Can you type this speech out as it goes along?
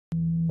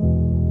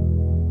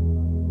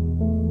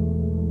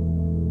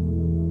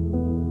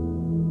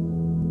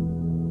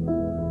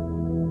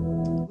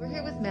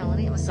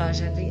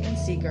Massage Envy in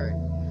Seagirt.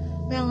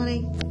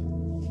 Melanie,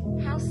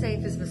 how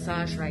safe is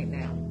massage right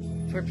now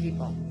for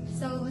people?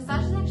 So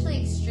massage is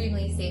actually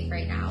extremely safe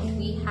right now.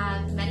 We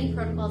have many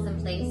protocols in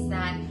place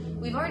that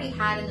we've already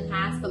had in the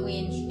past, but we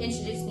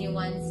introduced new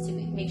ones to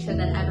make sure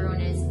that everyone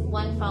is,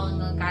 one, following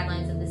the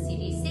guidelines of the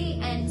CDC,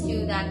 and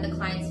two, that the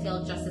clients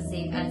feel just as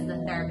safe as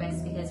the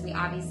therapist, because we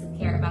obviously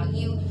care about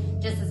you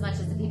just as much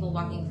as the people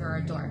walking through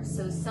our door.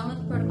 So some of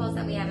the protocols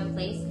that we have in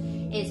place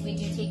is we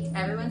do take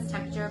everyone's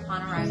temperature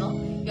upon arrival.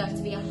 You have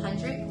to be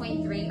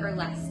 100.3 or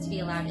less to be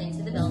allowed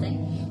into the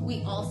building.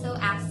 We also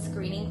ask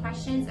screening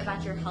questions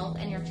about your health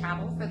and your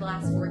travel for the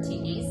last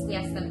 14 days. We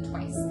ask them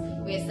twice.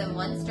 We ask them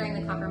once during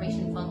the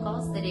confirmation phone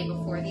calls the day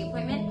before the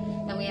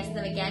appointment, then we ask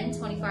them again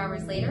 24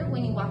 hours later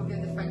when you walk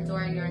through the front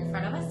door and you're in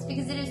front of us,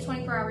 because it is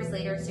 24 hours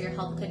later, so your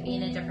health could be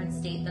in a different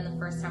state than the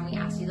first time we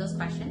asked you those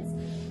questions.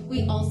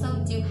 We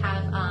also do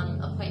have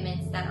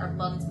appointments that are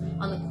booked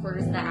on the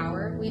quarters of the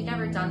hour. We've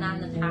never done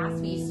that in the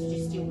past. We used to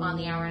just do on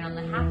the hour and on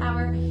the half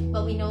hour,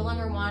 but we no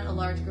longer want a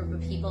large group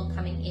of people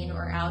coming in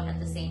or out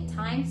at the same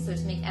time. So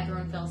to make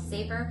everyone feel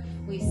safer,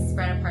 we've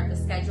spread apart the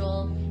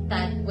schedule.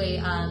 That way,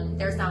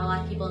 there's not a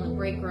lot of people in the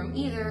break room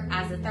either.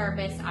 As a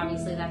therapist,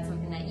 obviously that's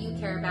something that you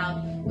care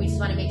about. We just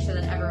want to make sure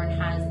that everyone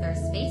has their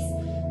space.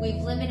 We've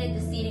limited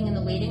the seating in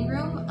the waiting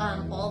room.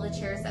 All the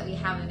chairs that we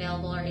have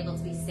available are able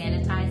to be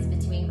sanitized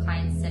between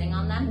clients sitting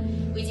on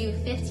them. We do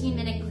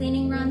 15-minute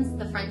cleaning runs.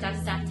 The front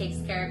desk staff takes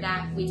care of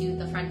that. We do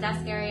the front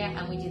desk area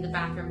and we do the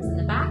bathrooms in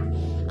the back.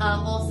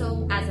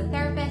 Also, as a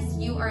therapist,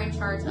 you are in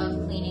charge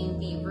of cleaning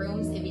the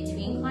rooms in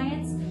between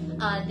clients.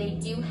 They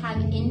do have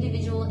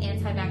individual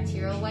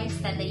antibacterial wipes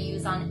that they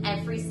use on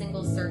every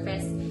single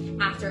surface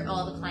after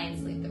all the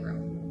clients leave the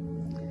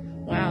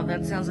room. Wow,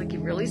 that sounds like you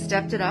really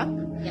stepped it up.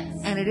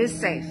 Yes. And it is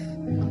safe.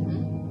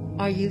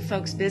 Are you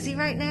folks busy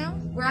right now?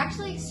 We're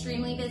actually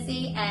extremely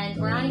busy, and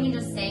we're not even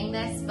just saying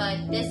this,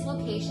 but this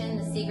location,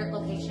 the Seagirt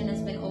location,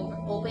 has been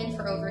open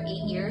for over 8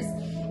 years,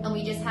 and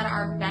we just had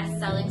our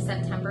best-selling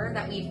September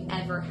that we've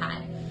ever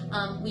had.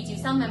 We do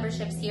sell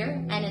memberships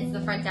here, and it's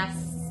the front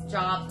desk's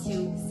job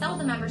to sell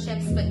the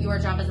memberships, but your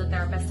job as a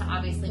therapist to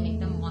obviously make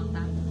them want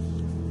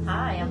them.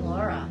 Hi, I'm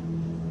Laura.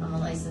 I'm a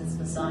licensed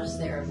massage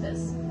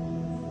therapist,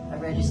 a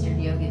registered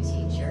yoga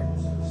teacher,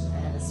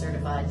 and a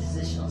certified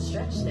positional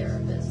stretch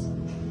therapist.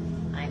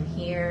 I'm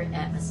here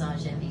at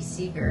Massage Envy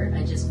Seagirt.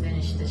 I just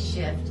finished a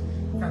shift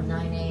from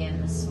 9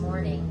 a.m. this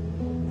morning,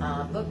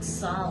 booked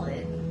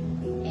solid,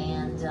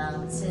 and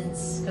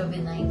since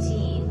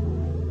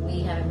COVID-19,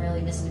 we haven't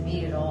really missed a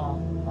beat at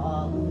all.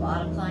 A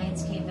lot of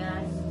clients came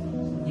back.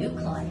 New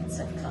clients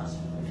have come.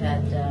 We've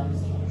had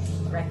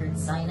record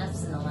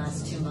sign-ups in the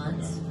last 2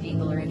 months.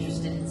 People are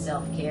interested in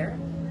self-care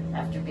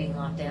after being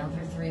locked down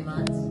for 3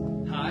 months.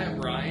 Hi, I'm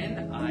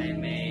Ryan.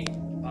 I'm a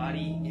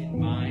Body in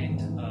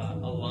Mind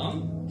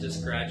alum.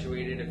 Just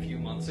graduated a few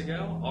months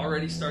ago.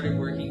 Already started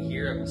working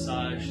here at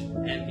Massage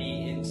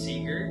Envy in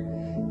Seagirt,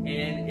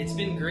 and it's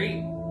been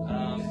great.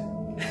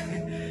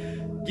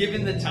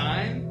 Given the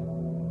time,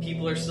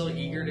 people are still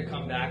eager to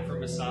come back for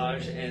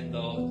massage and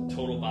the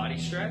total body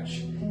stretch,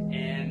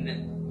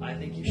 and I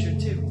think you should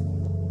too.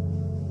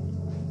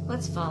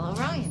 Let's follow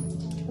Ryan.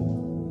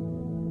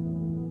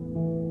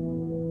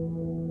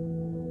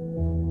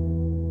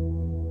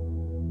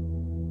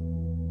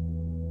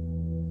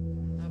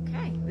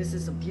 Okay, this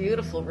is a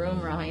beautiful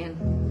room, Ryan.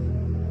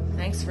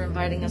 Thanks for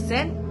inviting us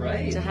in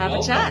to have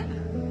a chat.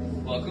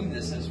 Welcome.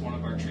 This is one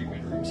of our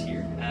treatment rooms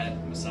here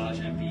at Massage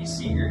Envy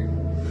Seagirt.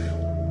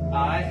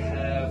 I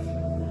have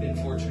been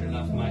fortunate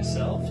enough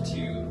myself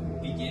to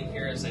begin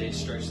here as a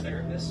stretch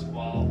therapist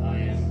while I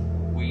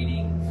am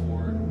waiting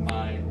for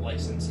my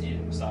license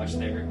in massage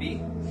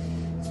therapy.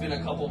 It's been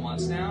a couple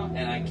months now,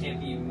 and I can't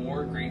be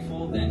more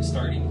grateful than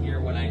starting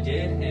here when I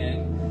did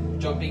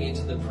and jumping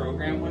into the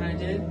program when I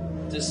did.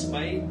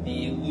 Despite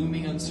the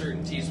looming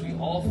uncertainties we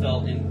all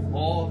felt in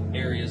all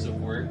areas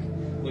of work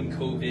when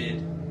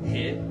COVID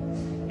hit,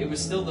 it was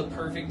still the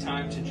perfect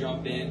time to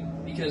jump in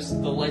because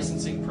the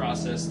licensing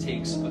process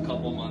takes a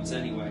couple months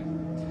anyway.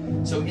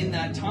 So in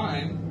that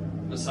time,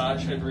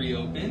 massage had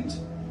reopened.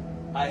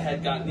 I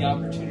had gotten the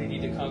opportunity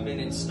to come in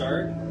and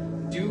start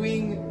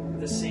doing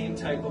the same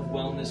type of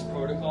wellness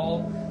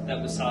protocol that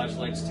massage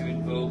likes to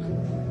invoke: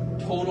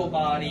 total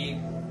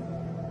body,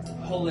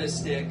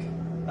 holistic,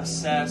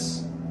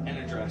 assess, and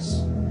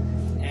address.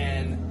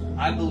 And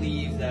I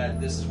believe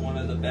that this is one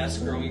of the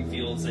best growing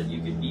fields that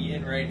you could be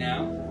in right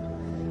now,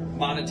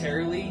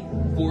 monetarily,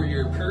 for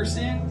your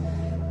person,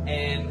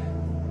 and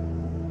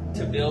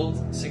to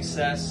build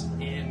success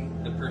in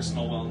the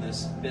personal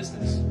wellness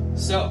business.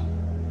 So,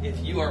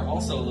 if you are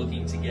also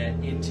looking to get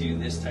into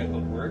this type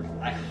of work,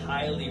 I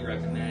highly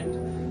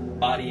recommend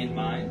Body in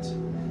Mind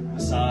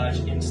Massage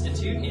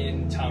Institute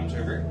in Toms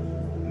River.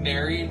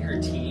 Mary and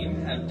her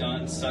team have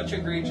done such a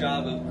great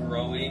job of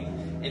growing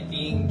and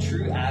being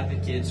true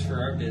advocates for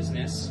our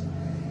business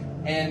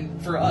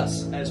and for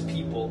us as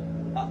people.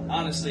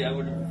 Honestly, I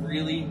would have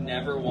really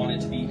never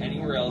wanted to be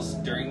anywhere else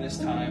during this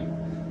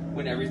time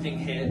when everything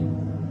hit.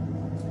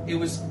 It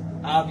was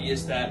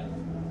obvious that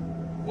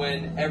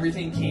when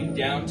everything came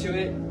down to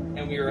it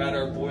and we were at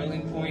our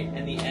boiling point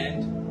in the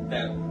end,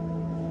 that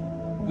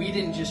we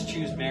didn't just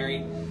choose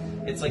Mary.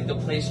 It's like the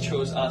place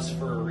chose us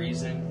for a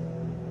reason.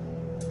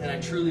 And I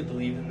truly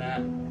believe in that.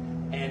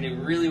 And it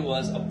really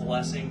was a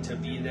blessing to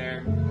be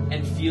there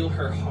and feel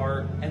her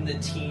heart, and the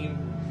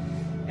team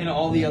and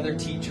all the other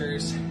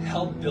teachers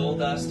helped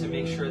build us to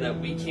make sure that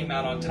we came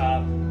out on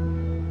top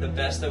the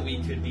best that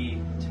we could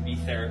be to be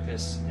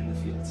therapists in the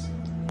fields.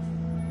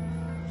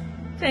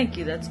 Thank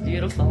you. That's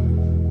beautiful.